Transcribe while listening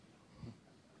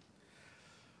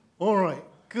All right,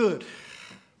 good.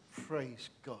 Praise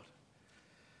God.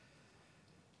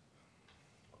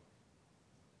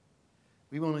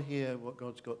 We want to hear what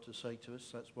God's got to say to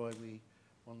us. That's why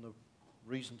one of the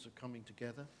reasons of coming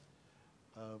together.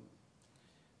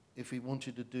 If we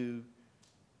wanted to do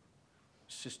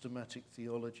systematic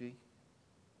theology,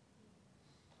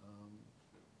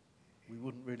 we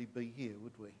wouldn't really be here,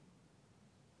 would we?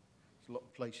 There's a lot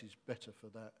of places better for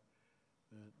that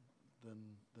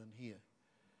than here.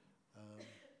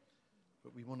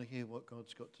 But we want to hear what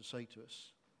God's got to say to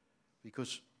us,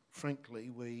 because frankly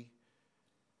we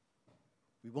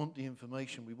want the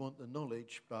information, we want the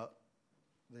knowledge, but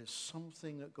there's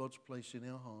something that God's placed in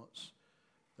our hearts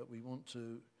that we want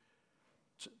to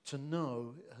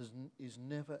know is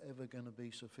never ever going to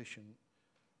be sufficient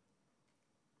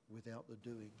without the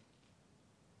doing.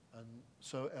 And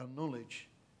so our knowledge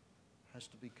has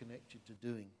to be connected to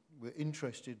doing. We're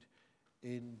interested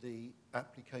in the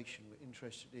application. We're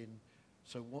interested in,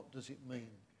 so what does it mean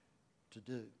to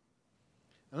do?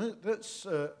 And that's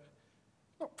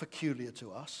not peculiar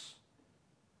to us,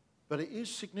 but it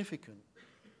is significant.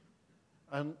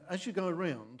 And as you go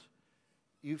around,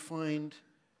 you find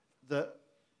that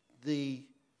the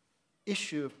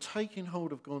issue of taking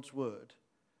hold of God's word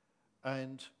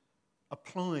and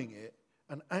applying it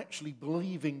and actually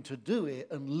believing to do it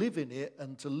and live in it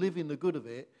and to live in the good of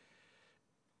it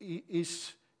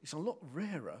is a lot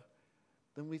rarer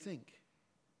than we think.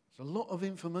 There's a lot of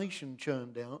information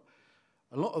churned out,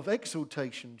 a lot of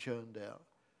exaltation churned out,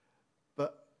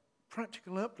 but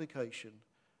practical application.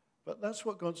 But that's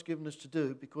what God's given us to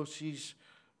do, because He's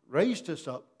raised us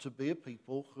up to be a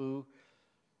people who,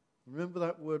 remember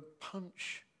that word,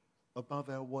 punch above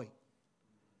our weight,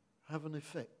 have an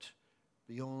effect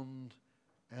beyond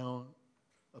our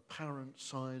apparent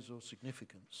size or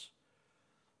significance.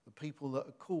 The people that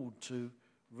are called to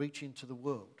reach into the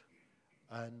world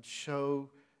and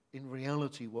show in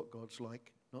reality what God's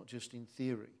like, not just in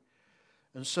theory.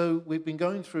 And so we've been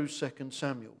going through 2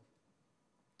 Samuel,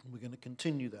 and we're going to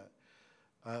continue that.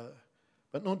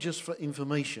 But not just for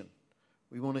information.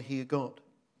 We want to hear God.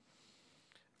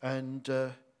 And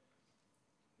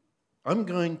I'm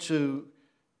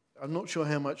not sure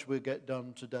how much we'll get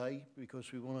done today,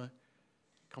 because we want to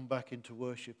come back into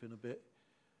worship in a bit.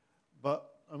 But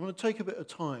I'm going to take a bit of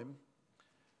time,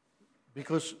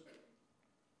 because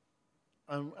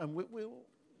and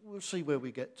we'll see where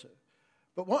we get to.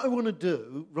 But what I want to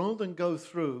do, rather than go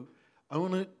through, I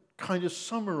want to kind of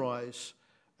summarize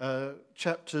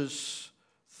chapters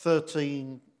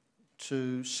 13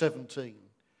 to 17.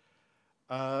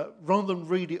 Rather than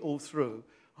read it all through.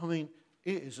 I mean,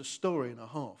 it is a story and a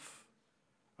half.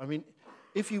 I mean,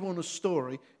 if you want a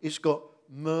story, it's got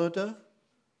murder,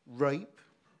 rape,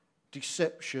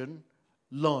 deception,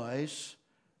 lies,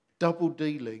 double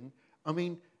dealing. I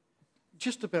mean,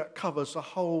 just about covers the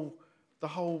whole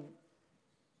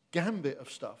gambit of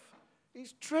stuff.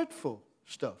 It's dreadful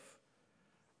stuff.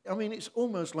 I mean, it's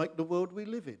almost like the world we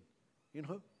live in, you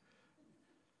know.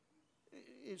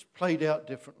 It's played out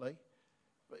differently.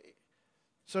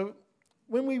 So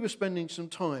when we were spending some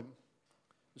time,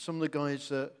 some of the guys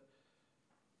that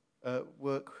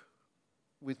work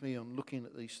with me on looking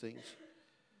at these things,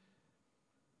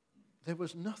 there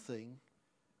was nothing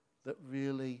that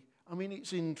really, I mean,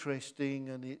 it's interesting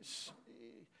and it's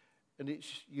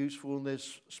useful, and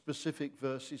there's specific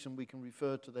verses and we can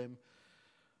refer to them.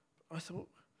 I thought,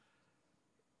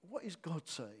 what is God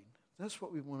saying? That's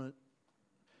what we want to.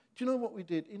 Do you know what we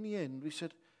did? In the end, we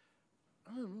said,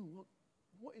 I don't know,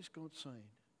 what is God saying?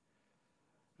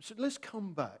 We said, let's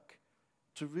come back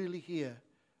to really hear,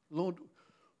 Lord,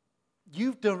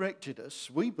 you've directed us,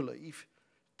 we believe,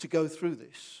 to go through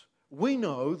this. We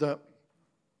know that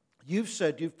you've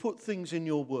said you've put things in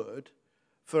your word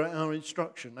for our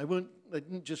instruction. They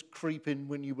didn't just creep in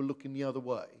when you were looking the other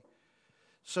way.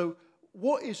 So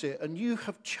what is it? And you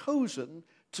have chosen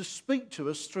to speak to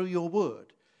us through your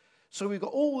word. So we've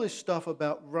got all this stuff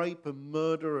about rape and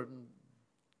murder and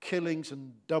killings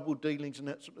and double dealings and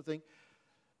that sort of thing.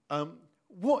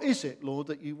 What is it, Lord,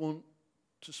 that you want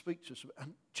to speak to us about?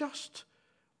 And just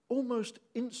almost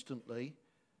instantly,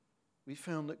 we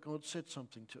found that God said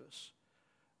something to us.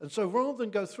 And so rather than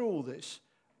go through all this,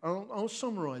 I'll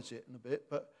summarize it in a bit,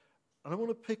 but I want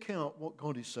to pick out what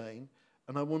God is saying,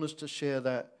 and I want us to share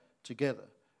that together.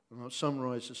 And I'll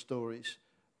summarize the stories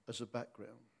as a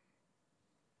background.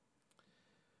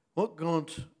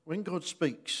 When God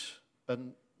speaks,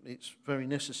 and it's very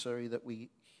necessary that we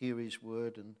hear His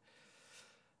word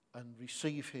and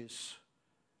receive His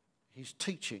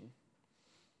teaching.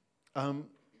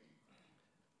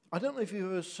 I don't know if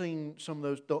you've ever seen some of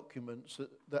those documents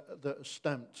that are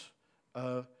stamped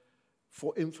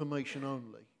for information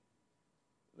only.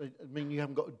 I mean, you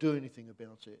haven't got to do anything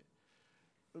about it.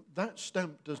 That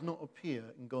stamp does not appear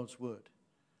in God's Word.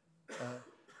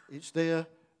 It's there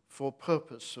for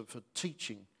purpose, for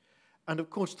teaching. And of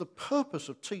course, the purpose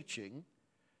of teaching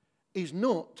is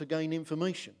not to gain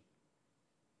information.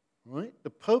 Right? The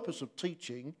purpose of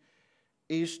teaching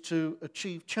is to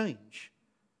achieve change.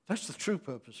 That's the true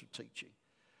purpose of teaching.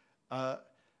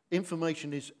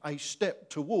 Information is a step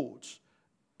towards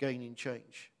gaining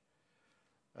change.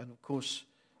 And of course,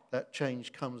 that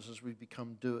change comes as we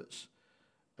become doers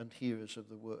and hearers of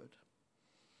the word.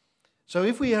 So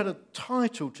if we had a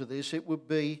title to this, it would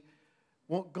be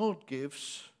What God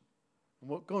Gives and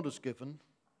What God Has Given,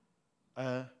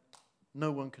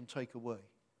 No One Can Take Away.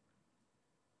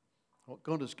 What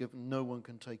God has given, no one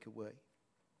can take away.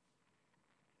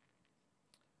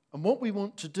 And what we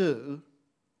want to do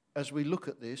as we look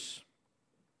at this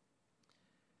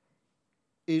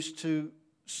is to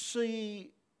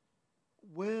see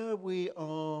where we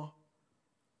are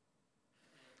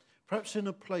perhaps in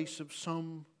a place of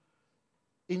some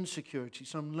insecurity,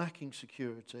 some lacking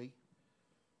security,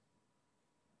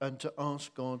 and to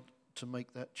ask God to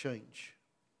make that change.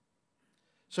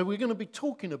 So we're going to be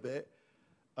talking a bit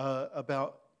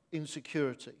about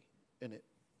insecurity in it.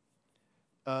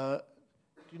 Do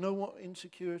you know what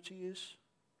insecurity is?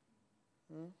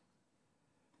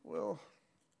 Well,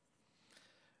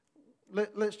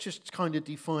 let's just kind of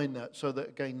define that so that,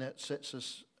 again, that sets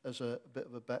us as a bit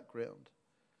of a background.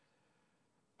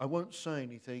 I won't say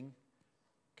anything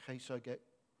in case I get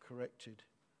corrected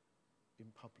in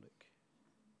public.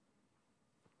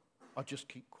 I'll just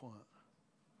keep quiet.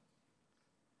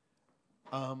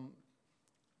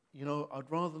 I'd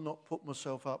rather not put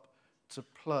myself up to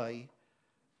play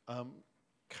in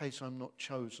case I'm not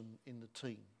chosen in the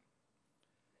team.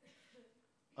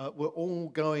 We're all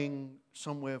going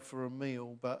somewhere for a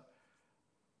meal, but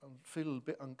I feel a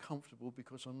bit uncomfortable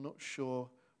because I'm not sure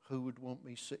who would want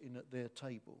me sitting at their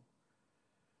table.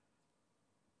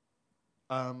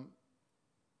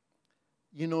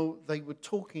 They were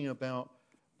talking about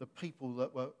the people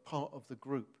that were part of the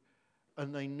group,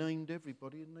 and they named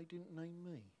everybody and they didn't name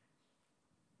me.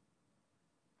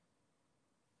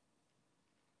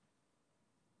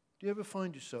 Do you ever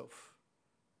find yourself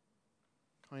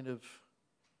kind of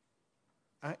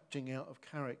acting out of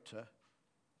character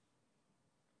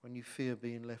when you fear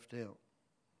being left out?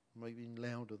 Maybe being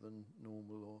louder than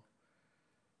normal or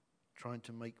trying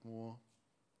to make more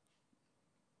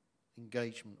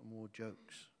engagement and more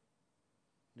jokes,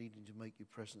 needing to make your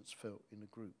presence felt in a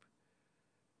group.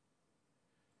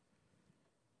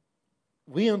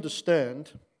 We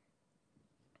understand,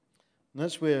 and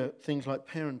that's where things like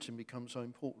parenting become so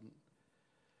important,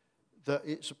 that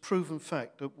it's a proven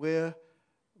fact that where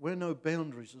no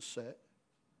boundaries are set,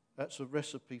 that's a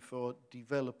recipe for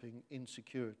developing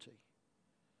insecurity.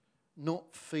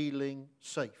 Not feeling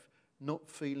safe, not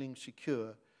feeling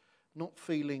secure, not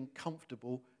feeling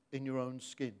comfortable in your own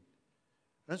skin.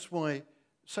 That's why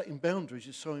setting boundaries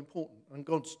is so important. And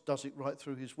God does it right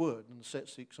through his word and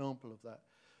sets the example of that.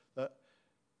 That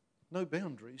no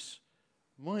boundaries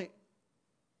might,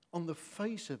 on the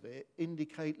face of it,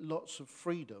 indicate lots of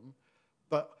freedom,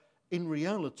 but in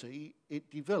reality, it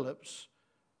develops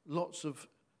lots of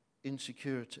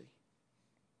insecurity.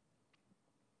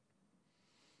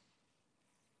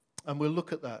 And we'll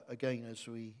look at that again as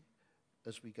we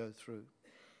go through.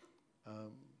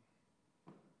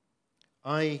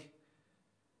 I've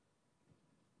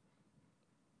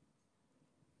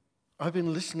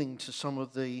been listening to some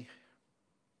of the,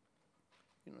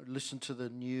 listen to the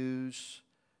news,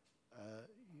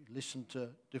 listen to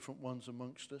different ones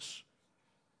amongst us.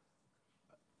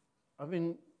 I've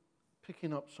been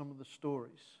picking up some of the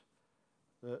stories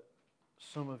that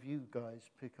some of you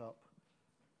guys pick up,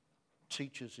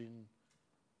 teachers in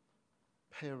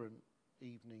parent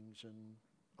evenings and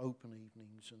open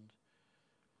evenings and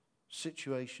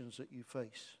situations that you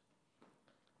face.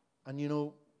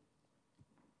 And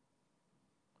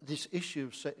this issue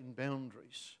of setting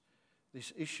boundaries,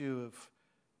 this issue of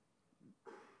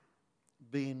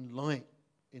being light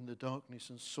in the darkness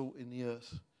and salt in the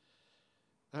earth,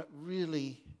 that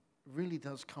really, really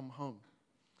does come home.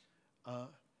 I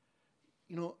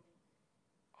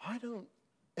don't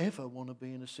ever want to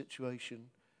be in a situation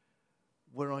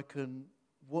where I can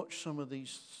watch some of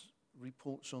these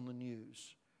reports on the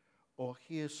news or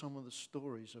hear some of the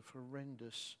stories of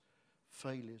horrendous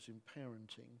failures in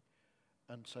parenting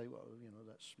and say, well,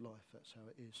 that's life, that's how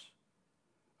it is.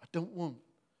 I don't want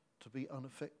to be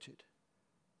unaffected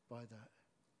by that.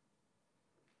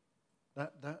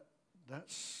 That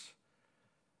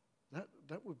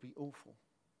would be awful.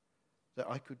 That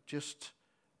I could just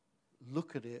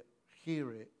look at it,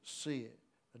 hear it, see it,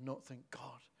 and not think,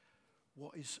 God,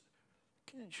 what is...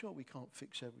 Sure, we can't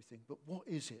fix everything, but what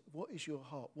is it? What is your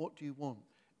heart? What do you want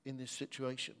in this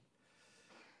situation?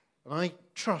 And I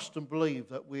trust and believe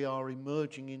that we are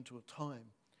emerging into a time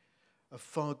of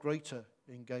far greater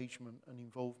engagement and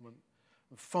involvement,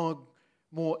 and far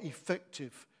more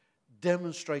effective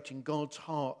demonstrating God's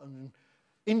heart and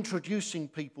introducing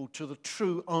people to the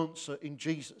true answer in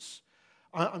Jesus.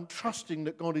 I'm trusting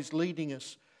that God is leading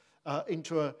us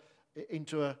into a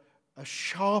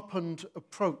sharpened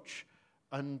approach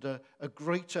and a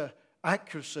greater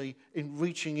accuracy in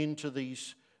reaching into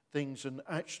these things and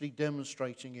actually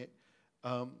demonstrating it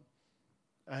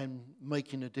and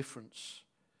making a difference.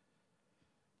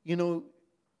 You know,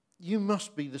 you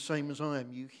must be the same as I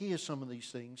am. You hear some of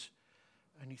these things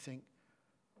and you think,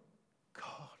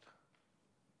 God,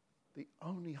 the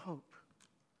only hope,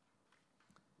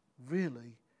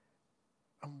 really,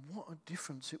 and what a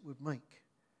difference it would make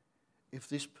if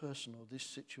this person or this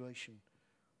situation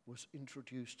was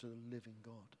introduced to the living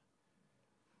God.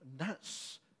 And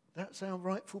that's our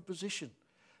rightful position.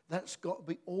 That's got to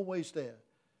be always there.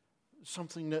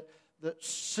 Something that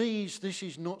sees this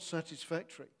is not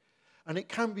satisfactory. And it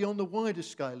can be on the wider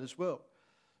scale as well,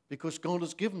 because God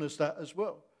has given us that as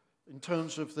well, in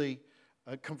terms of the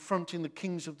confronting the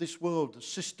kings of this world, the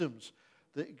systems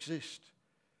that exist.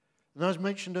 And as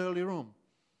mentioned earlier on,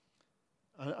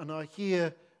 and I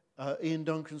hear Ian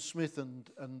Duncan Smith and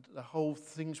the whole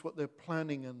things, what they're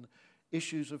planning, and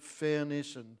issues of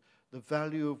fairness and the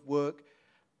value of work.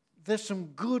 There's some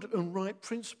good and right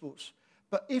principles.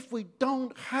 But if we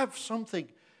don't have something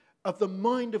of the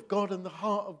mind of God and the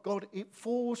heart of God, it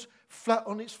falls flat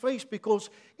on its face because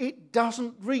it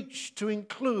doesn't reach to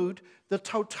include the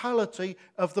totality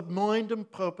of the mind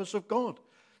and purpose of God.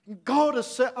 God has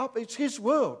set up, it's His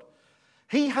world.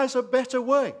 He has a better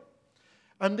way.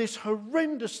 And this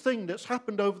horrendous thing that's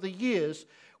happened over the years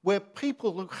where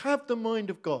people who have the mind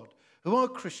of God, who are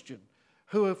Christian,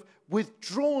 who have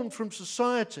withdrawn from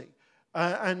society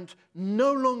and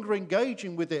no longer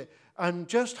engaging with it and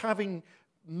just having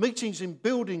meetings in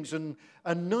buildings and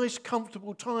a nice,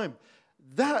 comfortable time,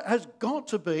 that has got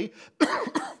to be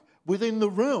within the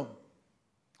realm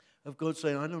of God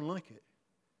saying, I don't like it.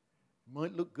 It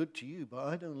might look good to you, but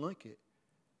I don't like it.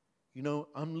 You know,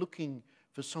 I'm looking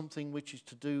for something which is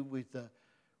to do with the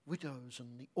widows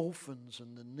and the orphans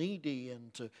and the needy,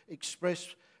 and to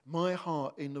express my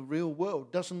heart in the real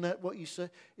world. Isn't that what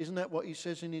He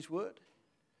says in His word?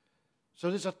 So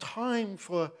there's a time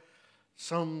for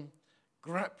some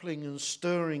grappling and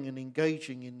stirring and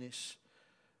engaging in this.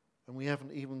 And we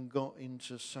haven't even got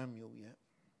into Samuel yet.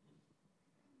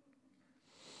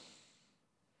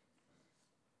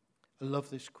 I love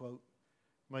this quote,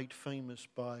 made famous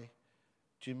by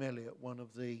Jim Elliot, one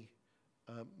of the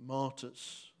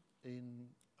martyrs in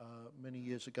many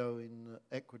years ago in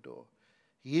Ecuador.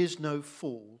 He is no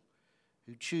fool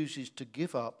who chooses to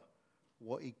give up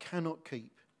what he cannot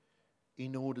keep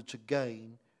in order to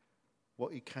gain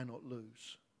what he cannot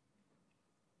lose.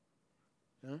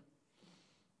 Yeah?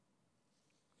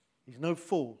 He's no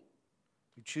fool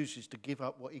who chooses to give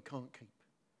up what he can't keep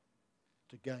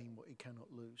to gain what he cannot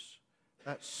lose.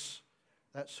 That's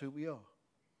who we are.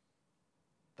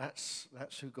 That's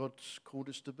who God's called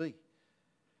us to be.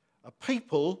 A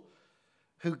people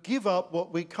who give up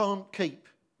what we can't keep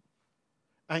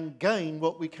and gain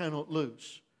what we cannot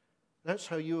lose. That's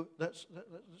who you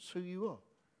are.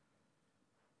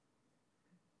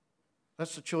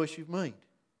 That's the choice you've made.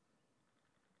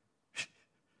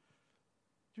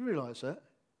 Do you realize that?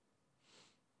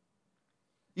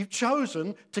 You've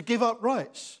chosen to give up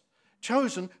rights,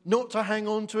 chosen not to hang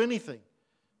on to anything.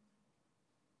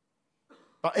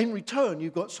 But in return,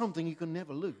 you've got something you can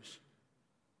never lose.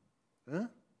 Huh?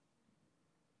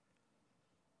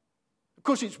 Of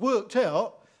course, it's worked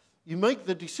out. You make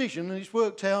the decision and it's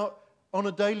worked out on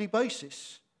a daily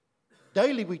basis.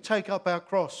 Daily we take up our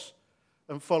cross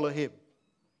and follow Him.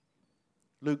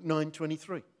 Luke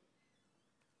 9:23.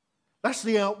 That's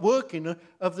the outworking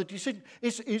of the decision.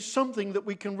 It's something that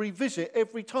we can revisit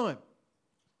every time.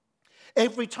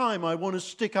 Every time I want to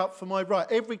stick up for my right.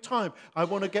 Every time I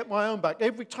want to get my own back.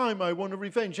 Every time I want to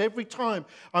revenge. Every time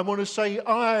I want to say,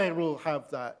 I will have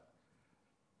that.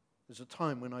 There's a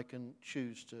time when I can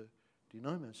choose to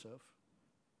deny myself,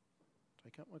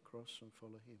 take up my cross and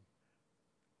follow Him.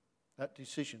 That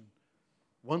decision,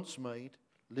 once made,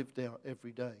 lived out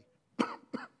every day.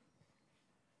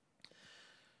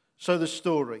 So the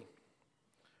story.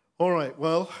 All right,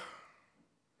 well,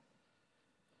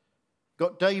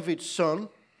 got David's son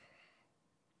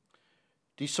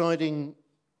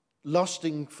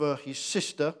lusting for his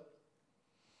sister,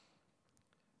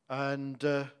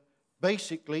 and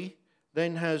basically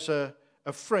then has a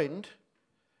friend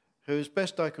who, as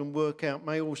best I can work out,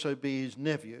 may also be his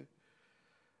nephew,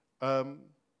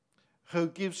 who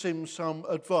gives him some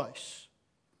advice.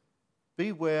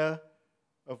 Beware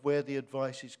of where the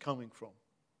advice is coming from.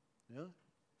 Yeah?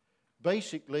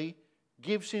 Basically,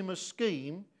 gives him a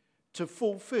scheme to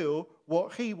fulfill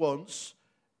what he wants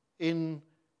in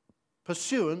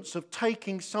pursuance of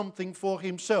taking something for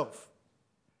himself.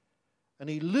 And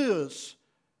he lures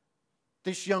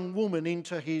this young woman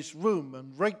into his room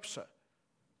and rapes her.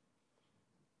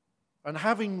 And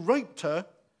having raped her,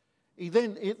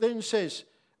 it then says,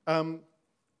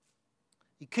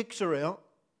 he kicks her out,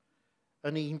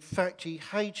 and in fact he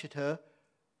hated her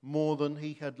more than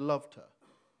he had loved her.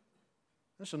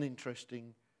 That's an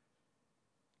interesting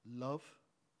love.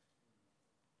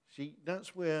 See,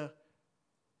 that's where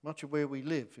much of where we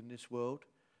live in this world,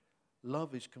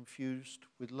 love is confused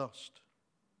with lust.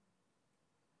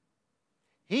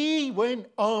 He went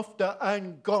after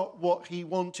and got what he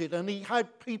wanted, and he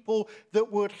had people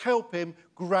that would help him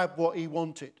grab what he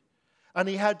wanted. And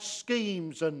he had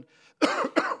schemes, and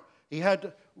he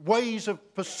had ways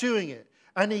of pursuing it,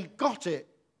 and he got it.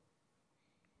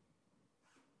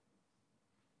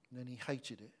 And then he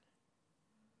hated it.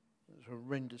 It was a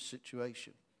horrendous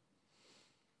situation.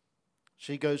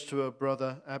 She goes to her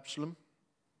brother Absalom.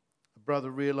 The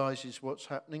brother realizes what's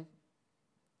happening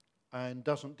and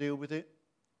doesn't deal with it.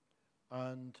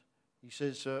 And he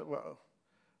says, well,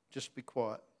 just be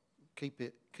quiet. Keep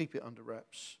it under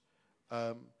wraps.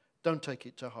 Don't take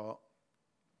it to heart.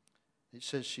 It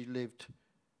says she lived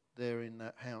there in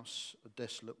that house, a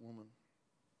desolate woman.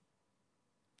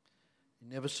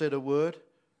 He never said a word.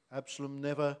 Absalom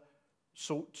never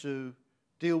sought to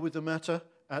deal with the matter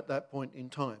at that point in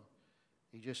time.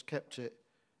 He just kept it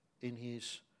in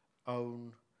his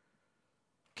own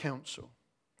counsel.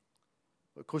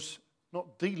 Of course,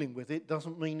 not dealing with it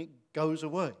doesn't mean it goes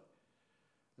away.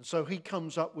 And so he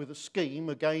comes up with a scheme,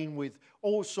 again with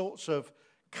all sorts of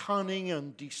cunning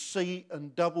and deceit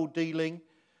and double dealing,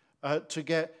 to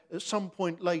get, at some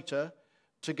point later,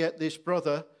 to get this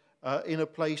brother in a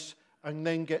place, and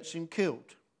then gets him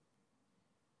killed.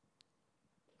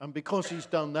 And because he's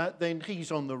done that, then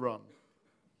he's on the run.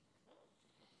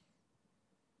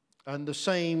 And the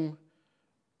same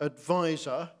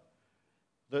advisor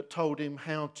that told him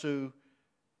how to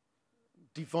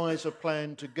devise a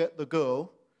plan to get the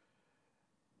girl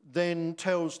then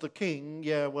tells the king,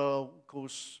 yeah, well, of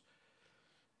course,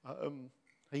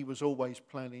 he was always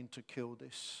planning to kill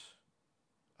this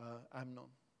Amnon,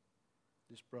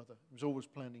 this brother. He was always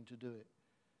planning to do it.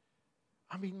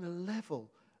 I mean, the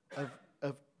level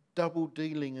of double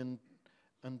dealing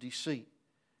and deceit,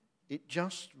 it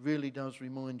just really does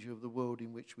remind you of the world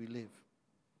in which we live.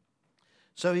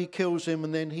 So he kills him,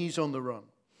 and then he's on the run.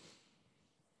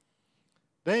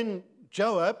 Then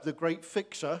Joab, the great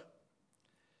fixer,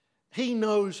 he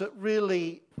knows that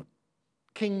really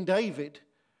King David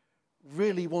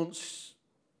really wants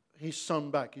his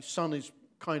son back. His son is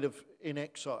kind of in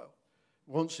exile,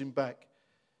 wants him back.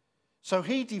 So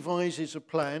he devises a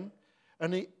plan,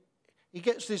 and he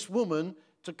gets this woman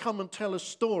to come and tell a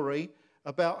story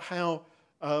about how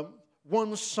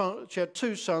one son, she had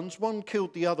two sons, one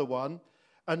killed the other one,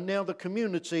 and now the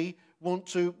community want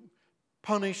to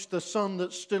punish the son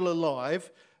that's still alive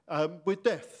with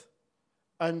death.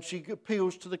 And she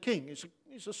appeals to the king.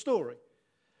 It's a story.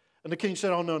 And the king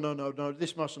said, oh, no,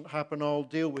 this mustn't happen. I'll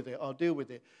deal with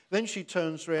it. Then she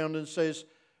turns around and says,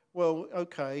 well,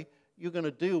 okay, you're going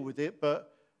to deal with it,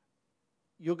 but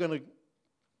you're going to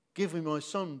give me my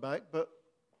son back, but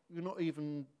you're not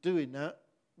even doing that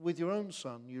with your own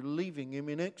son. You're leaving him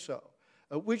in exile.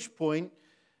 At which point,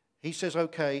 he says,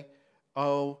 okay,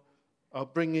 I'll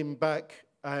bring him back,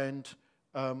 and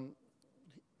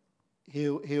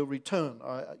he'll return.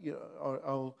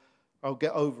 I'll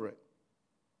get over it.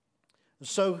 And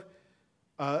so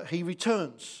he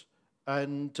returns,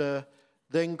 and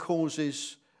then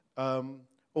causes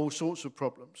all sorts of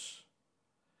problems.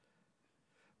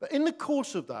 But in the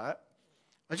course of that,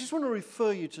 I just want to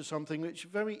refer you to something which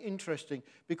is very interesting,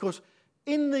 because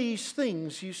in these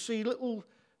things you see little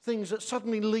things that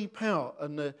suddenly leap out,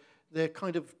 and they're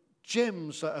kind of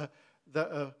gems that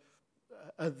are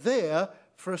there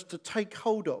for us to take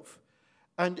hold of.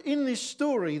 And in this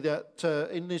story,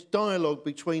 in this dialogue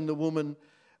between the woman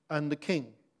and the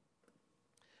king,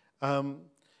 the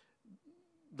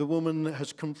woman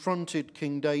has confronted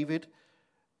King David,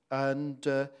 and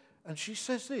she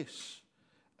says this,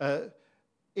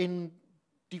 in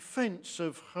defense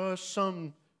of her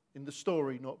son in the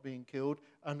story not being killed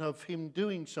and of him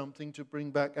doing something to bring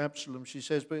back Absalom. She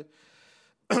says, but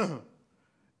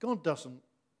God doesn't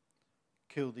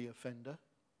kill the offender,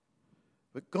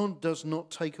 but God does not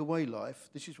take away life.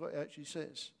 This is what it actually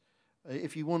says.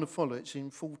 If you want to follow, it's in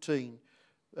 14,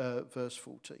 verse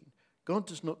 14. God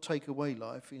does not take away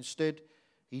life. Instead,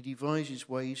 he devises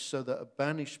ways so that a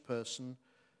banished person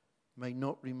may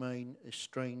not remain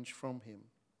estranged from him.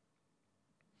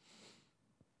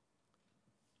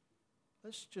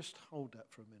 Let's just hold that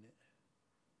for a minute.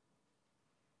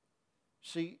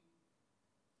 See,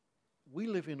 we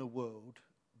live in a world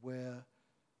where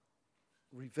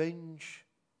revenge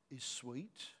is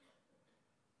sweet,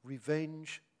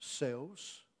 revenge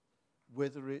sells,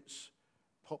 whether it's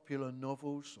popular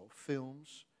novels or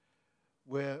films,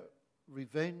 where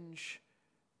revenge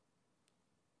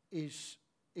is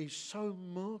so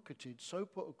marketed, so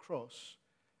put across,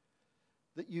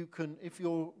 that you can, if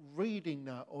you're reading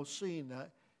that or seeing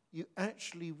that, you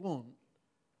actually want,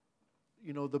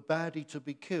 the baddie to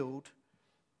be killed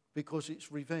because it's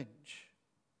revenge.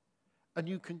 And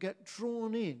you can get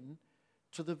drawn in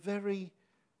to the very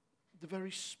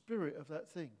spirit of that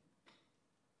thing.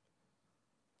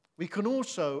 We can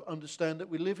also understand that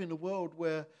we live in a world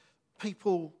where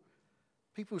people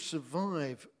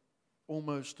survive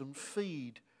almost and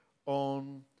feed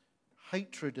on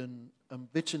hatred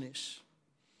and bitterness.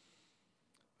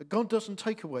 But God doesn't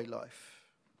take away life.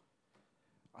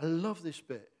 I love this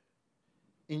bit.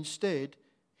 Instead,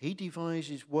 he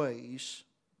devises ways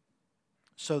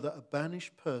so that a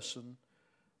banished person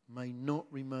may not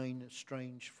remain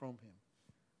estranged from him.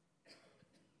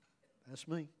 That's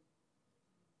me.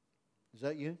 Is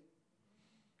that you?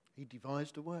 He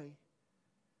devised a way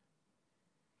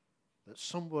that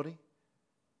somebody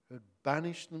who had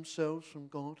banished themselves from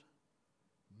God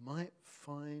might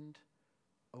find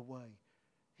a way.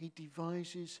 He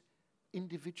devises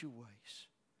individual ways,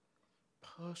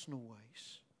 personal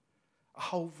ways, a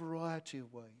whole variety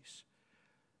of ways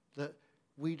that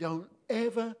we don't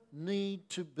ever need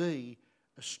to be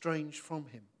estranged from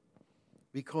him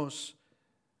because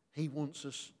he wants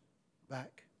us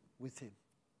back with him.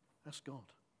 That's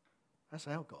God. That's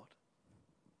our God.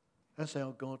 That's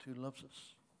our God who loves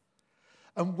us.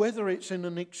 And whether it's in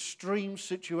an extreme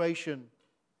situation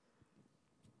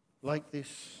like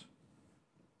this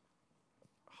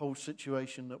whole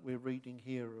situation that we're reading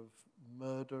here of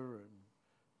murder and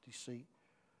deceit,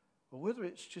 or whether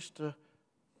it's just a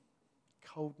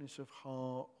coldness of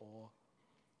heart or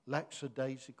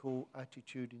lackadaisical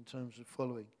attitude in terms of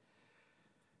following,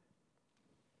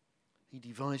 he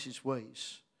devises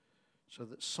ways so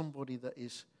that somebody that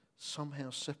is somehow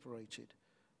separated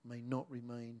may not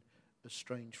remain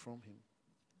estranged from him.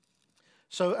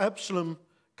 So Absalom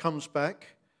comes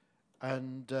back,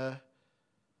 and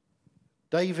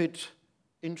David,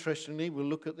 interestingly, we'll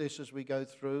look at this as we go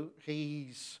through,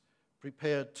 he's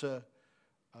prepared to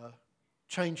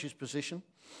change his position,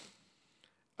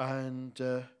 and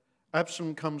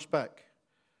Absalom comes back.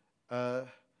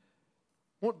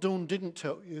 What Dawn didn't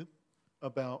tell you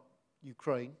about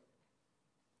Ukraine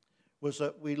was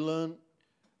that we learned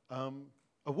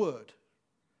a word,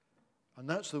 and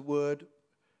that's the word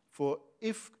for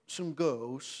if some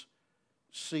girls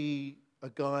see a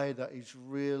guy that is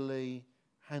really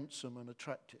handsome and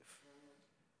attractive.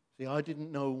 See, I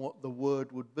didn't know what the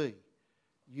word would be. It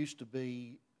used to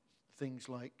be things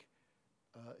like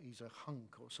he's a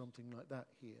hunk or something like that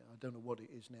here. I don't know what it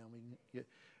is now. I mean,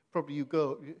 probably you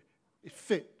go, it's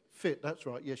fit, that's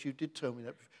right. Yes, you did tell me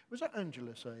that. Was that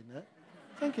Angela saying that?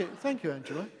 Thank you,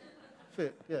 Angela.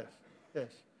 Fit,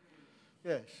 yes.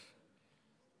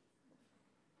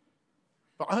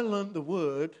 But I learned the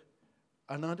word,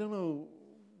 and I don't know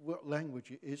what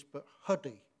language it is, but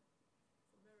huddy.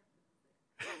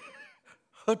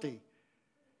 Huddy.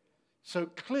 So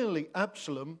clearly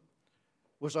Absalom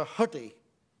was a huddy.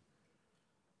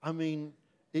 I mean,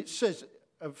 it says,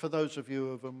 for those of you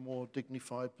of a more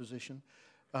dignified position,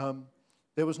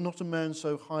 there was not a man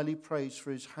so highly praised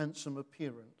for his handsome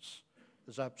appearance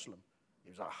as Absalom. He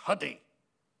was a huddy.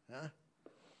 Yeah?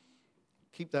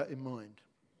 Keep that in mind.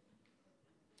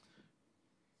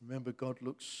 Remember, God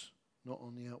looks not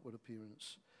on the outward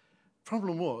appearance.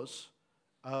 Problem was,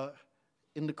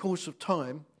 in the course of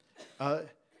time,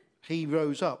 he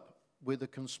rose up with a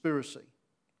conspiracy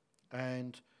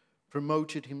and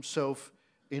promoted himself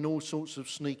in all sorts of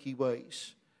sneaky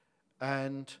ways,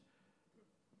 and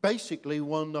basically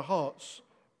won the hearts,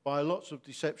 by lots of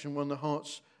deception, won the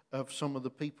hearts of some of the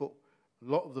people, a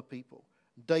lot of the people.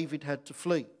 David had to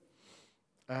flee,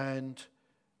 and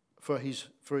for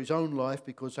his own life,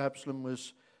 because Absalom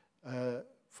was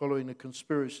following a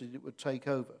conspiracy that would take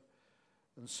over.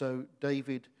 And so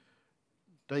David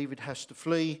has to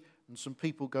flee, and some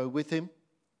people go with him.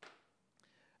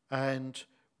 And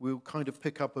we'll kind of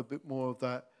pick up a bit more of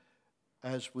that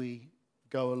as we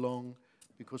go along,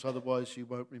 because otherwise you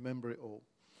won't remember it all.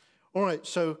 All right,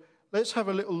 so let's have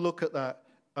a little look at that.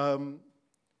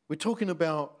 We're talking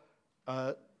about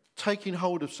taking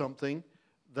hold of something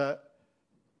that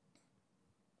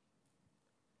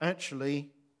actually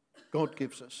God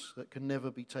gives us, that can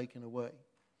never be taken away.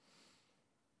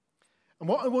 And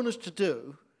what I want us to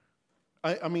do,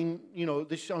 I mean, you know,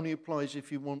 this only applies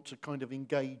if you want to kind of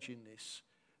engage in this.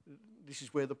 This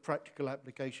is where the practical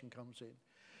application comes in.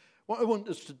 What I want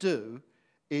us to do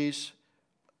is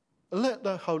let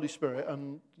the Holy Spirit,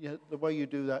 and the way you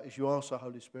do that is you ask the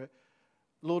Holy Spirit,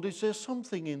 Lord, is there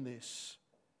something in this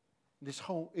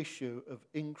whole issue of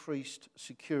increased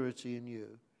security in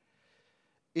you?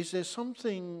 Is there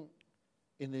something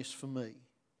in this for me?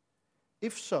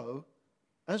 If so,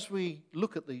 as we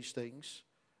look at these things,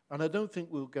 and I don't think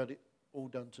we'll get it all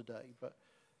done today, but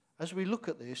as we look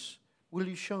at this, will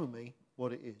you show me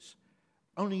what it is?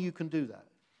 Only you can do that.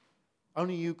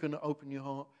 Only you can open your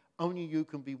heart. Only you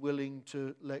can be willing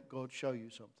to let God show you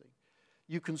something.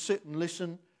 You can sit and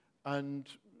listen and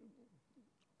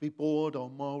be bored or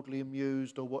mildly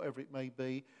amused or whatever it may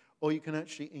be, or you can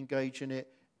actually engage in it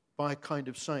by kind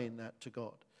of saying that to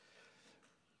God.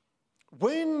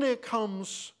 When there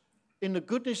comes, in the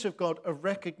goodness of God, a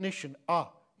recognition,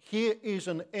 here is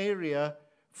an area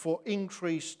for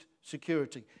increased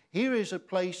security. Here is a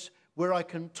place where I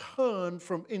can turn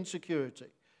from insecurity.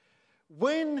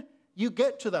 When you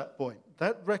get to that point,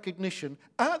 that recognition,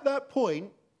 at that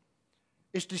point,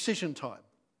 it's decision time.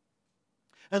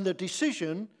 And the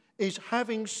decision is,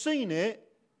 having seen it,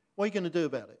 what are you going to do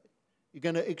about it? You're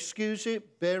going to excuse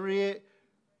it, bury it,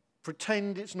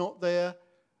 pretend it's not there,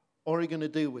 or are you going to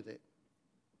deal with it?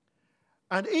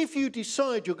 And if you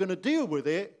decide you're going to deal with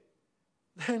it,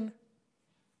 then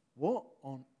what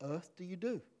on earth do you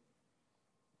do?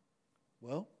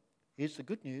 Well, here's the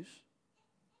good news.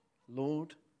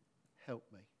 Lord, help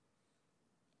me.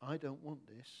 I don't want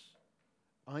this.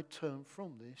 I turn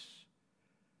from this.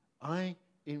 I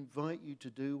invite you to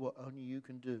do what only you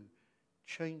can do.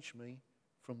 Change me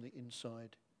from the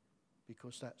inside,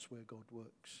 because that's where God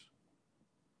works.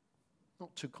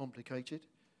 Not too complicated,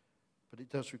 but it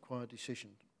does require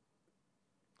decision.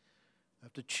 I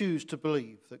have to choose to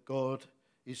believe that God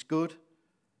is good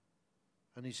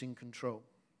and is in control.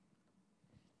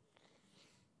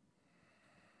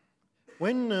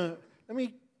 Let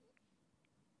me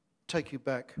take you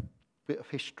back a bit of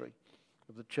history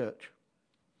of the church.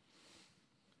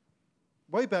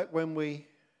 Way back when we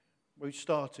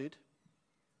started,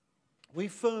 we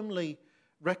firmly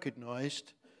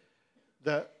recognized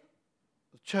that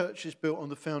the church is built on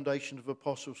the foundation of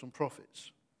apostles and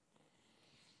prophets.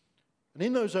 And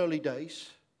in those early days,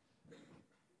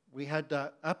 we had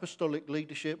that apostolic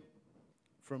leadership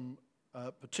from,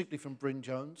 particularly from Bryn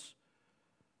Jones,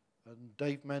 and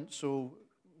Dave Mansell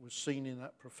was seen in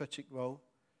that prophetic role.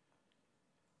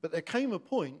 But there came a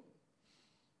point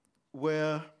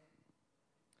where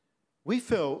we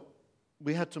felt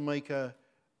we had to make a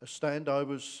stand. I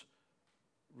was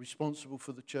responsible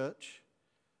for the church.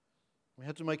 We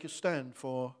had to make a stand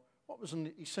for what was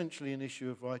essentially an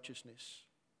issue of righteousness.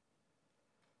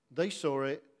 They saw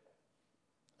it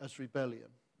as rebellion.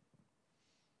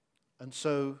 And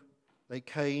so they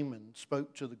came and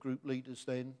spoke to the group leaders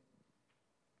then.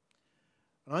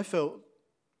 And I felt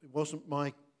it wasn't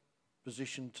my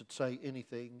position to say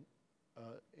anything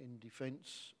in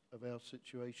defense of our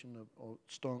situation or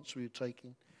stance we were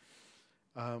taking.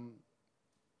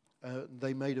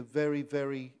 They made a very,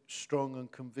 very strong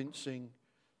and convincing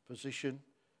position,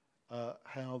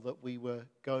 how that we were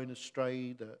going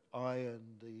astray, that I and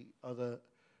the other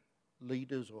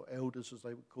leaders or elders, as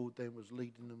they were called then, was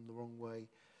leading them the wrong way,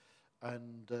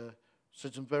 and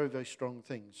said some very, very strong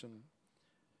things. And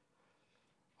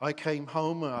I came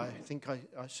home, and I think I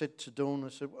said to Dawn, I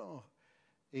said, well,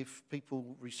 if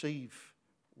people receive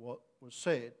what was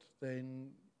said, then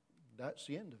that's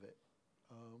the end of it.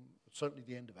 Certainly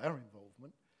the end of our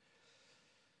involvement.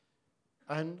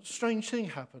 And a strange thing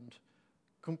happened,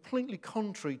 completely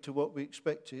contrary to what we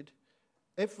expected.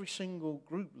 Every single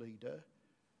group leader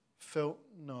felt,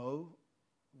 no,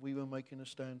 we were making a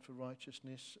stand for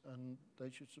righteousness and they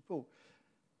should support.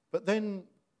 But then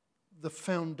the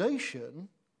foundation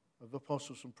of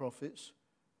apostles and prophets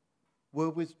were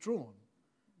withdrawn.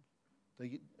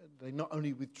 They not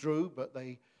only withdrew, but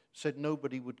they said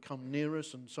nobody would come near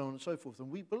us and so on and so forth. And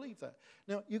we believe that.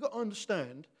 Now, you've got to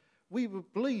understand, we were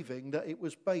believing that it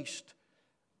was based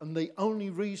And the only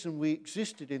reason we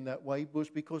existed in that way was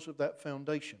because of that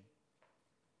foundation.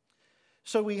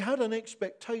 So we had an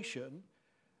expectation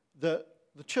that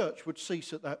the church would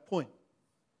cease at that point.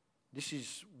 This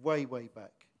is way, way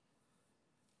back.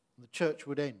 The church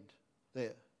would end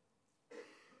there.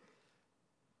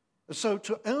 And so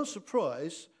to our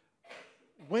surprise,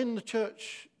 when the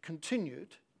church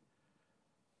continued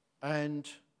and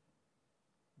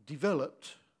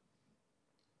developed,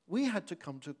 we had to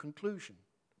come to a conclusion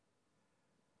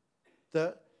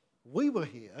that we were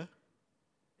here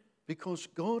because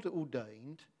God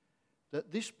ordained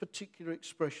that this particular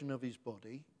expression of his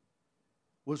body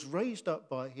was raised up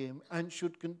by him and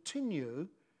should continue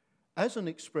as an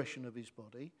expression of his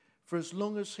body for as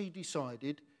long as he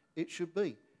decided it should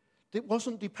be. It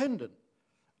wasn't dependent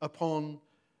upon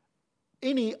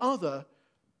any other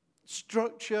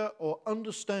structure or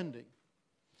understanding.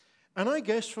 And I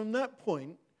guess from that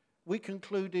point, we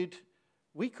concluded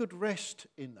we could rest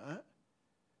in that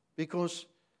because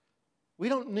we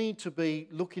don't need to be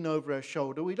looking over our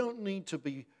shoulder. We don't need to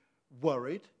be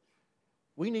worried.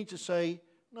 We need to say,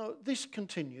 no, this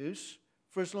continues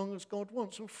for as long as God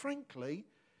wants. And frankly,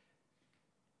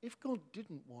 if God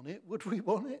didn't want it, would we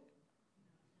want it?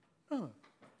 No.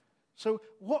 So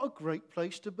what a great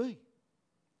place to be.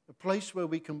 A place where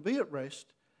we can be at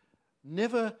rest,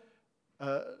 never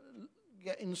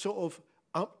getting sort of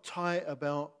uptight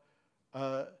about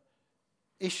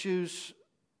issues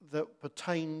that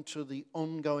pertain to the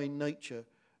ongoing nature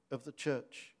of the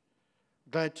church.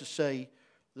 Glad to say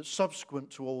that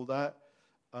subsequent to all that,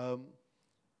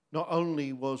 not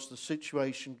only was the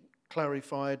situation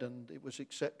clarified and it was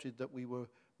accepted that we were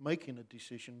making a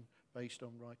decision based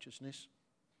on righteousness,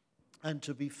 and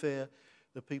to be fair,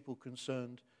 the people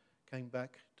concerned came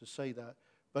back to say that,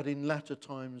 but in latter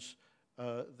times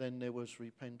then there was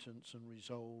repentance and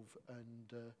resolve,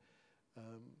 and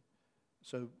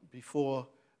so before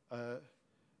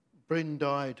Bryn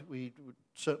died, we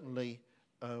certainly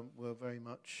were very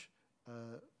much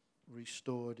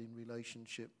restored in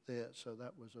relationship there, so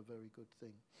that was a very good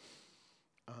thing.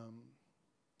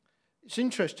 It's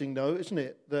interesting though, isn't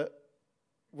it, that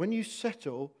when you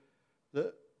settle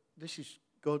that this is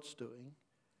God's doing,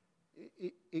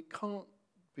 it can't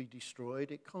be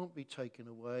destroyed, it can't be taken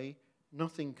away,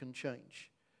 nothing can change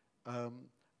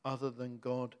other than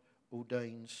God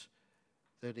ordains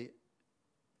that it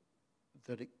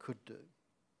could do.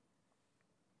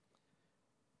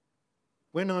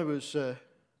 When I was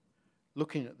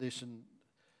looking at this and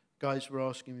guys were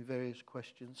asking me various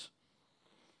questions,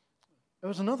 there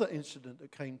was another incident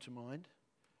that came to mind,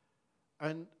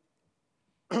 and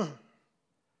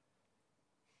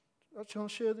shall I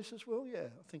share this as well? Yeah,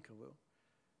 I think I will.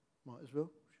 Might as well.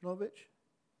 Shinovich?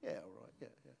 Yeah, all right,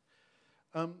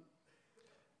 yeah.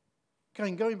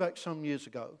 Again, going back some years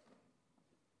ago,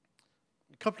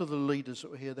 a couple of the leaders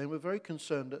that were here, they were very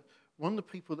concerned that one of the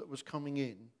people that was coming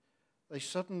in, they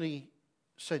suddenly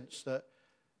sensed that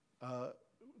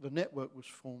the network was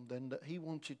formed then, that he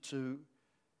wanted to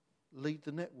lead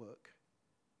the network.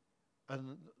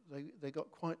 And they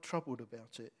got quite troubled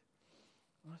about it.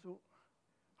 And I thought,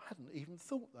 I hadn't even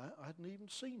thought that. I hadn't even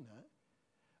seen that.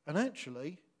 And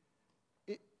actually,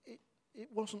 it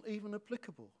wasn't even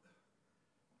applicable.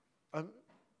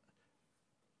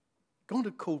 God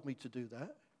had called me to do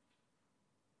that.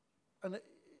 And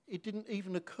it didn't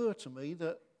even occur to me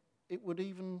that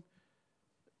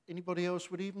anybody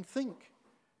else would even think,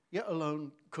 yet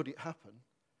alone could it happen.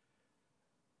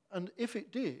 And if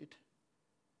it did,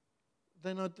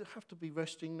 then I'd have to be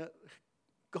resting that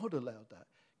God allowed that.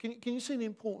 Can you see the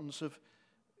importance of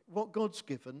what God's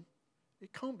given?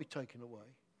 It can't be taken away.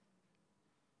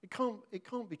 It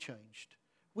can't be changed.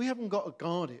 We haven't got to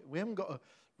guard it. We haven't got to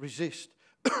resist.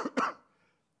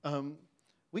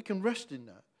 We can rest in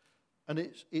that. And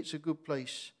it's a good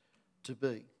place to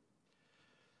be.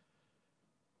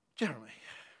 Jeremy,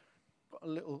 got a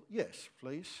little, yes,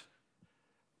 please.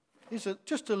 Here's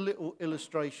just a little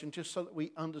illustration, just so that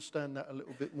we understand that a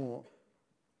little bit more.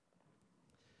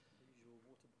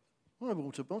 My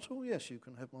water bottle? Yes, you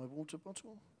can have my water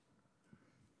bottle.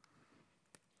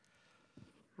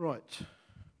 Right.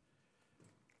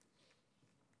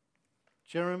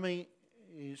 Jeremy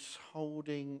is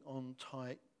holding on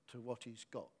tight to what he's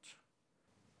got.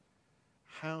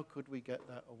 How could we get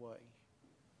that away?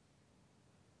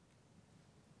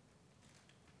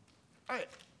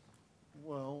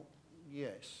 Well,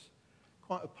 yes.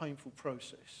 Quite a painful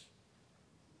process.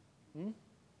 Did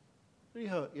he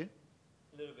hurt you?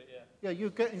 A little bit, yeah. Yeah, you're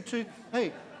getting too...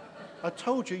 Hey, I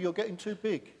told you you're getting too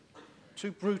big,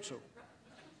 too brutal.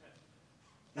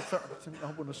 In fact, I think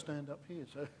I want to stand up here.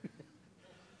 So,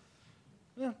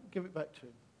 Yeah, give it back to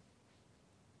him.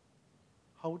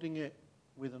 Holding it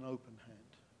with an open hand.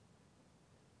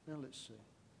 Now let's see.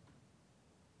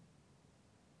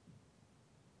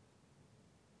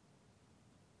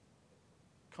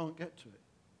 Can't get to it.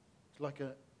 It's like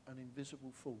an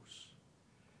invisible force.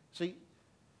 See,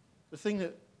 the thing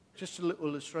that, just a little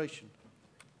illustration.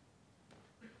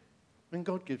 When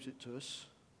God gives it to us,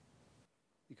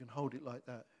 you can hold it like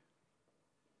that.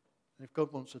 And if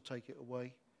God wants to take it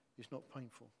away, it's not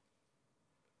painful.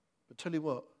 But tell you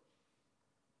what,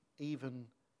 even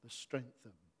the strength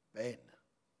of Ben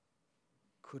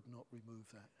could not remove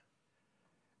that.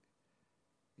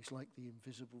 It's like the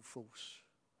invisible force.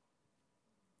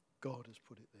 God has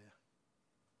put it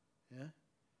there. Yeah?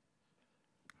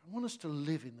 I want us to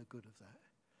live in the good of that.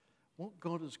 What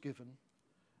God has given,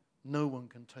 no one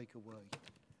can take away.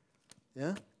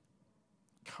 Yeah?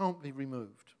 Can't be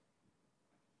removed.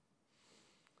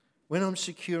 When I'm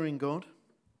secure in God,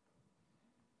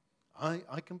 I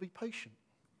can be patient.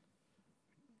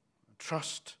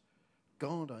 Trust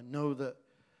God. I know that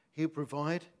He'll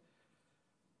provide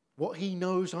what He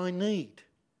knows I need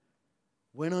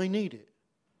when I need it.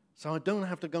 So I don't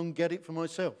have to go and get it for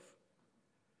myself.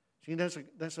 See,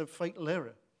 that's a fatal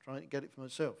error, trying to get it for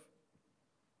myself.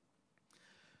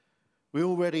 We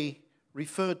already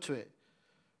referred to it.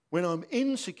 When I'm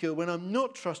insecure, when I'm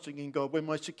not trusting in God, when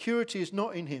my security is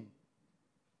not in Him,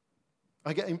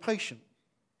 I get impatient.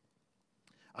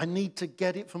 I need to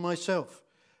get it for myself.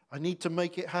 I need to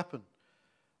make it happen.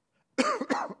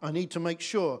 I need to make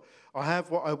sure I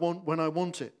have what I want when I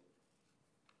want it.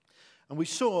 And we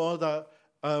saw that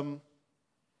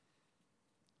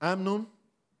Amnon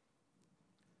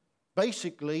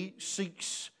basically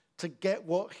seeks to get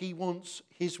what he wants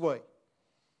his way.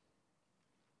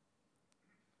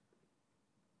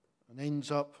 And ends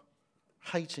up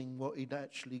hating what he'd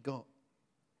actually got.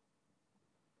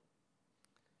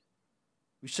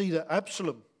 We see that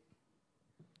Absalom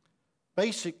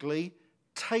basically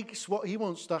takes what he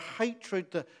wants, the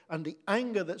hatred and the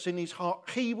anger that's in his heart,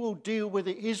 he will deal with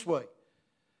it his way.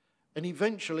 And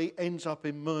eventually ends up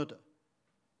in murder.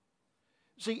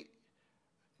 See,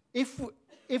 if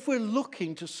we're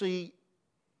looking to see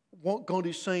what God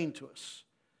is saying to us,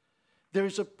 there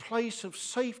is a place of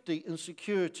safety and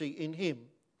security in Him.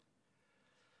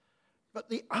 But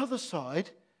the other side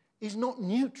is not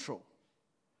neutral.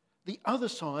 The other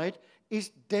side is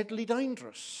deadly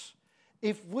dangerous.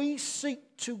 If we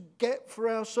seek to get for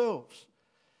ourselves,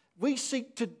 we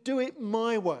seek to do it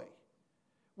my way,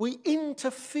 we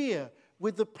interfere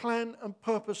with the plan and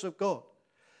purpose of God.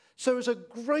 So there's a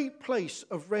great place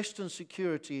of rest and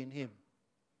security in Him.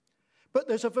 But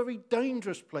there's a very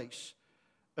dangerous place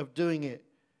of doing it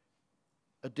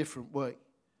a different way,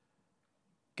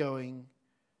 going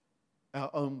our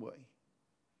own way,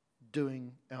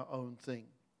 doing our own thing.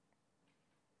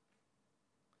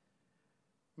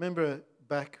 Remember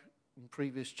back in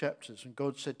previous chapters, and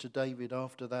God said to David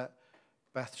after that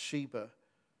Bathsheba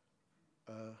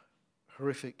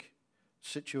horrific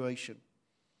situation,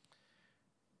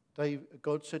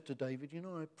 God said to David, you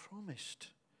know, I promised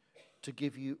to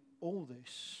give you all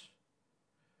this.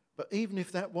 But even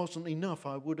if that wasn't enough,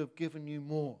 I would have given you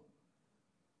more.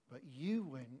 But you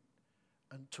went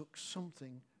and took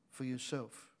something for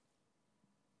yourself.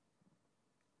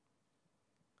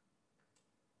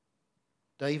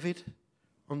 David,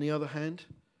 on the other hand,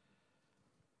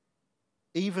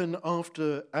 even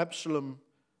after Absalom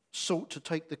sought to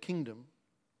take the kingdom,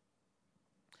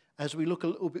 as we look a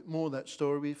little bit more at that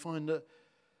story, we find that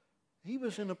he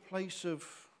was in a place of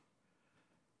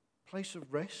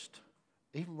rest,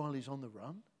 even while he's on the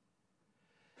run.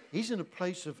 He's in a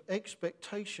place of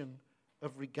expectation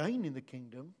of regaining the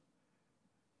kingdom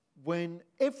when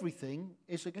everything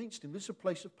is against him. This is a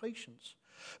place of patience.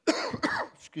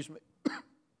 Excuse me.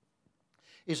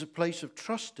 It's a place of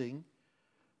trusting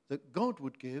that God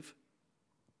would give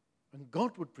and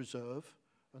God would preserve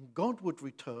and God would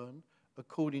return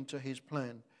according to His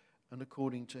plan and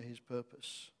according to His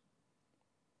purpose.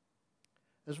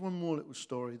 There's one more little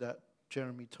story that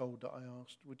Jeremy told that I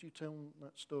asked. Would you tell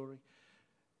that story?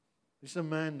 This is a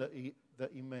man that he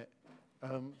met.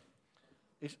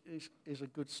 It's a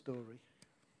good story.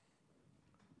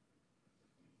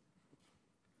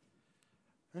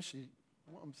 Actually,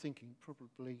 what I'm thinking,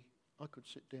 probably I could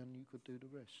sit down and you could do the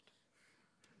rest.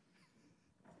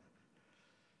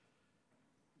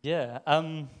 Yeah,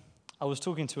 I was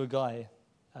talking to a guy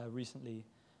recently,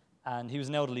 and he was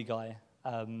an elderly guy,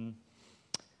 and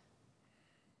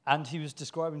he was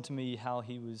describing to me how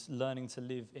he was learning to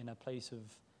live in a place of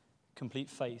complete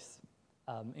faith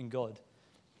in God.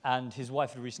 and his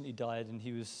wife had recently died, and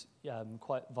he was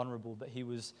quite vulnerable, but he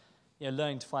was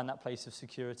learning to find that place of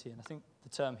security. And I think the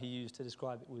term he used to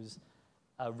describe it was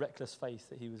reckless faith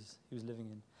that he was living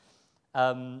in.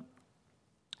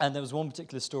 And there was one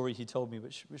particular story he told me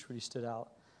which really stood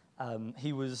out.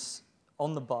 He was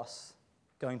on the bus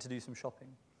going to do some shopping,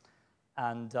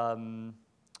 and the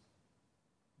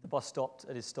bus stopped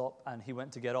at his stop, and he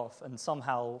went to get off, and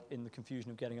somehow in the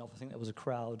confusion of getting off, I think there was a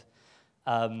crowd,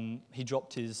 he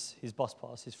dropped his bus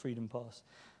pass, his freedom pass.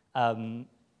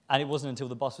 And it wasn't until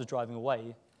the bus was driving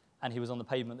away and he was on the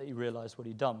pavement that he realized what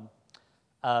he'd done.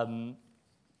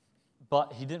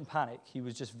 But he didn't panic. He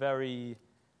was just very,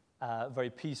 very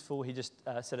peaceful. He just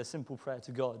said a simple prayer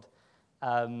to God.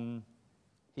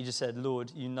 He just said,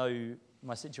 Lord, you know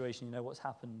my situation, you know what's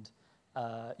happened.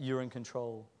 You're in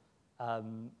control.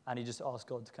 And he just asked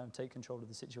God to kind of take control of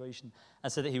the situation.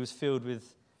 And so that he was filled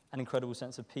with an incredible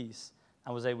sense of peace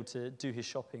and was able to do his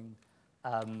shopping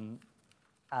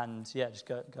and just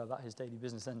go about his daily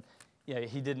business. And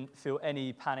he didn't feel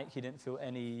any panic, he didn't feel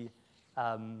any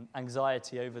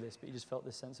anxiety over this, but he just felt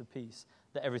this sense of peace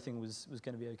that everything was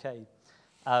going to be okay.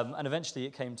 And eventually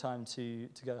it came time to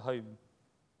go home.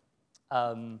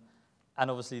 And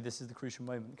obviously this is the crucial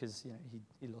moment because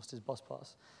he lost his bus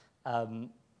pass.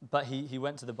 But he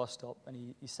went to the bus stop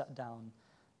and he sat down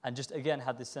and just again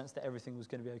had this sense that everything was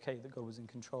going to be okay, that God was in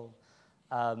control.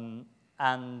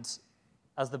 And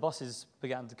as the buses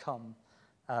began to come,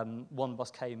 one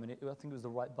bus came, and I think it was the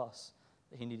right bus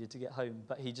that he needed to get home,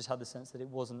 but he just had the sense that it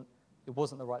wasn't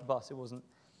the right bus, it wasn't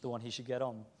the one he should get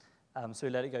on. So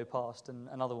he let it go past, and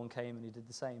another one came, and he did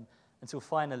the same, until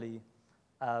finally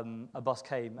a bus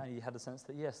came, and he had a sense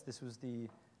that, yes, this was the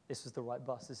right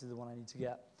bus, this is the one I need to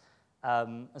get.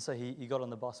 And so he got on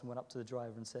the bus and went up to the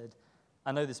driver and said,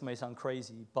 I know this may sound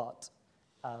crazy, but...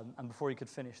 and before he could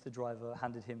finish, the driver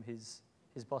handed him his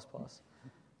bus pass.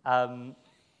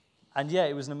 And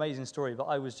it was an amazing story, but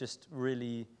I was just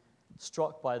really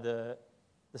struck by the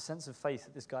sense of faith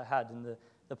that this guy had and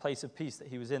the place of peace that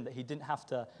he was in, that he didn't have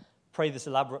to pray this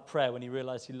elaborate prayer when he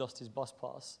realized he lost his bus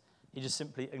pass. He just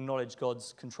simply acknowledged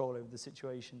God's control over the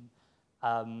situation,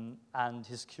 and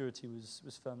his security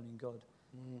was firmly in God.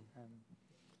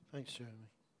 Thanks, Jeremy.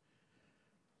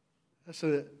 That's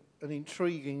an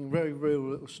intriguing, very real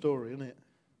little story, isn't it?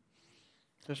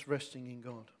 Just resting in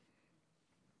God.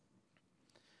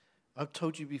 I've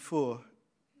told you before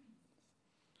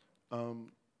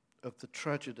of the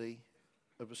tragedy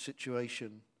of a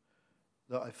situation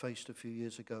that I faced a few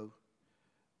years ago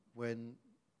when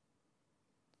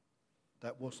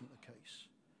that wasn't the case.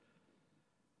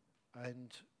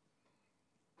 And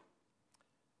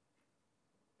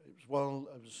it was while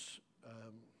I was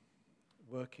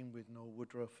working with Noel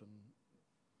Woodruff and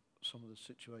some of the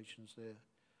situations there.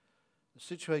 The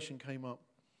situation came up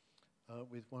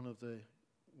with one of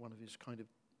his kind of,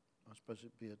 I suppose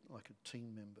it'd be like a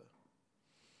team member.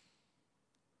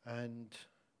 And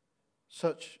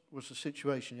such was the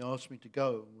situation. He asked me to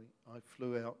go, and I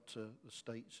flew out to the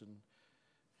States, and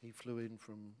he flew in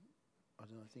from, I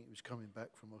think he was coming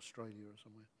back from Australia or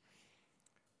somewhere.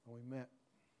 And we met,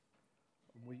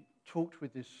 and we talked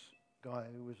with this guy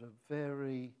who was a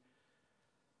very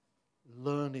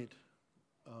learned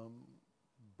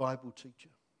Bible teacher.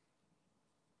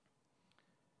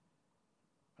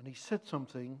 And he said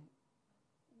something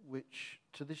which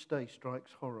to this day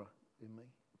strikes horror in me.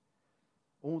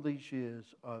 All these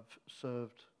years I've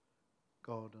served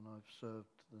God and I've served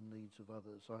the needs of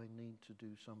others. I need to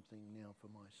do something now for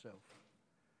myself,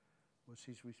 was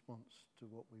his response to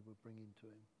what we were bringing to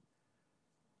him.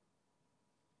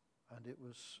 And it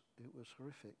was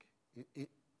horrific.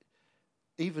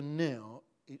 Even now,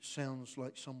 it sounds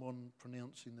like someone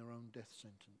pronouncing their own death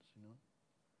sentence,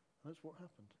 That's what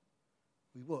happened.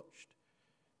 We watched.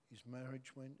 His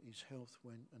marriage went, his health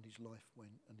went, and his life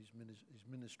went, and his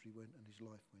ministry went, and his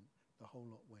life went. The whole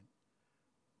lot went.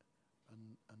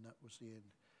 And that was the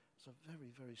end. It's a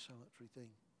very, very salutary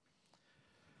thing.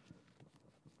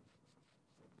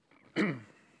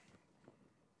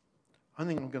 I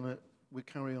think we'll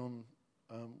carry on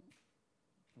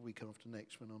week after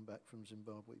next when I'm back from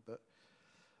Zimbabwe. But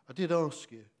I did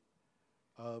ask you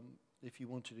if you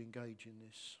wanted to engage in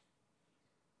this.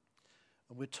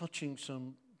 And we're touching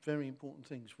some very important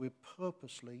things. We're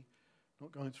purposely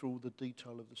not going through all the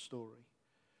detail of the story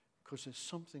because there's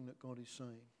something that God is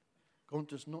saying. God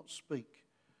does not speak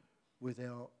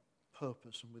without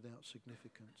purpose and without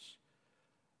significance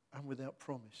and without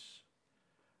promise.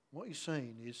 What he's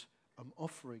saying is, I'm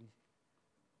offering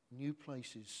new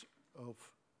places of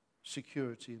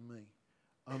security in me.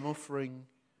 I'm offering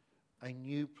a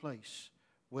new place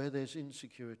where there's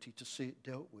insecurity to see it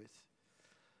dealt with.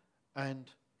 And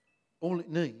all it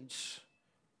needs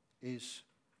is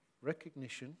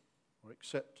recognition or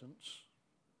acceptance,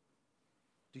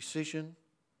 decision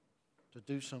to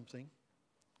do something,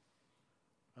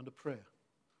 and a prayer.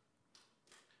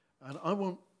 And I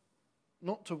want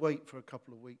not to wait for a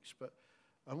couple of weeks, but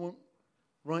I want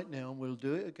right now, and we'll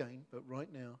do it again, but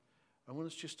right now, I want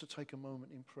us just to take a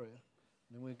moment in prayer,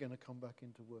 and then we're going to come back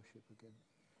into worship again.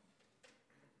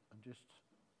 And just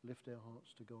lift our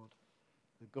hearts to God.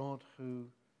 The God who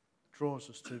draws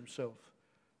us to himself.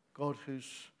 God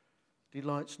whose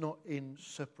delights not in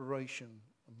separation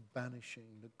and banishing.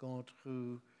 The God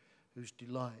whose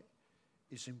delight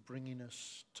is in bringing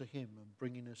us to him and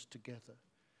bringing us together.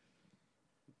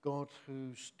 God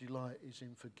whose delight is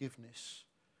in forgiveness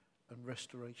and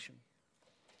restoration.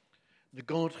 The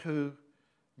God who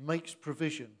makes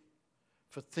provision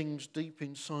for things deep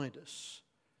inside us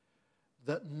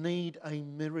that need a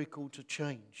miracle to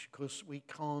change because we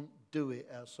can't do it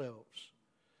ourselves.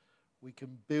 We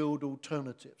can build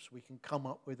alternatives. We can come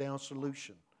up with our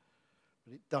solution,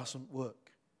 but it doesn't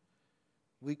work.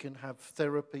 We can have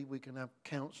therapy, we can have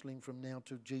counseling from now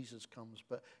till Jesus comes,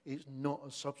 but it's not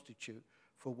a substitute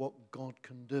for what God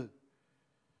can do and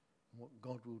what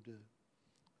God will do.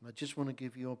 And I just want to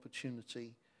give you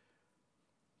opportunity,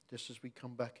 just as we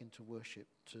come back into worship,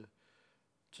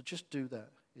 to just do that.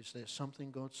 Is there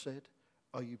something God said?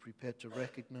 Are you prepared to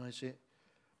recognize it?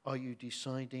 Are you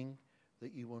deciding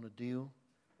that you want to deal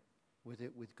with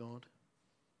it with God?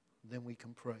 Then we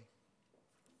can pray.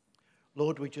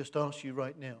 Lord, we just ask you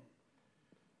right now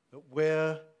that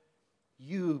where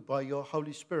you, by your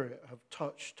Holy Spirit, have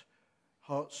touched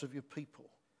hearts of your people,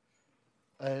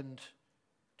 and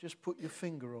just put your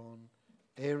finger on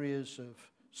areas of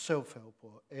self-help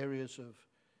or areas of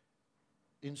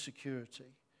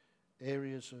insecurity,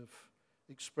 areas of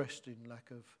expressed in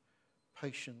lack of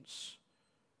patience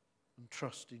and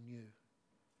trust in you.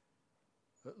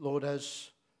 But Lord,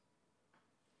 as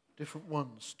different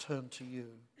ones turn to you,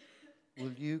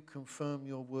 will you confirm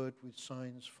your word with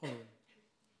signs following?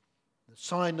 The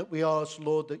sign that we ask,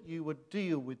 Lord, that you would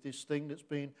deal with this thing that's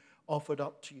been offered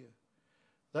up to you.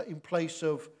 That in place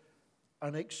of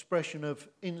an expression of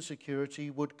insecurity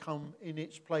would come in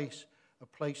its place a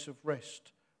place of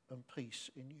rest and peace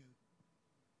in you.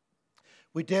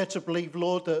 We dare to believe,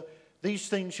 Lord, that these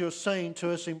things you're saying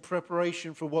to us in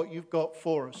preparation for what you've got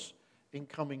for us in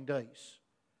coming days.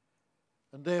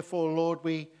 And therefore, Lord,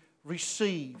 we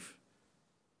receive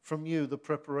from you the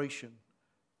preparation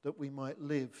that we might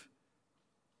live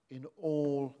in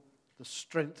all the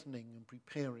strengthening and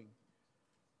preparing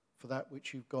for that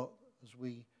which you've got as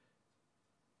we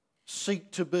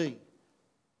seek to be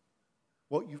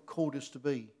what you've called us to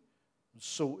be, and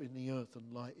salt in the earth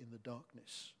and light in the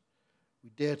darkness. We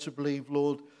dare to believe,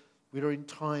 Lord, we are in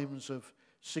times of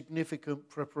significant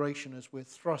preparation as we're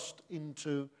thrust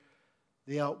into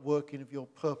the outworking of your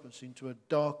purpose into a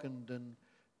darkened and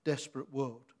desperate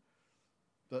world,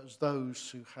 but as those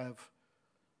who have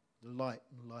the light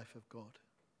and life of God.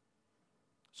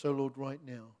 So, Lord, right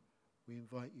now, we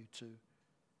invite you to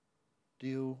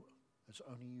deal as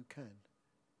only you can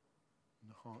in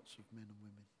the hearts of men and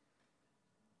women.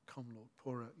 Come, Lord,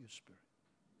 pour out your Spirit.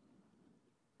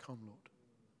 Come, Lord.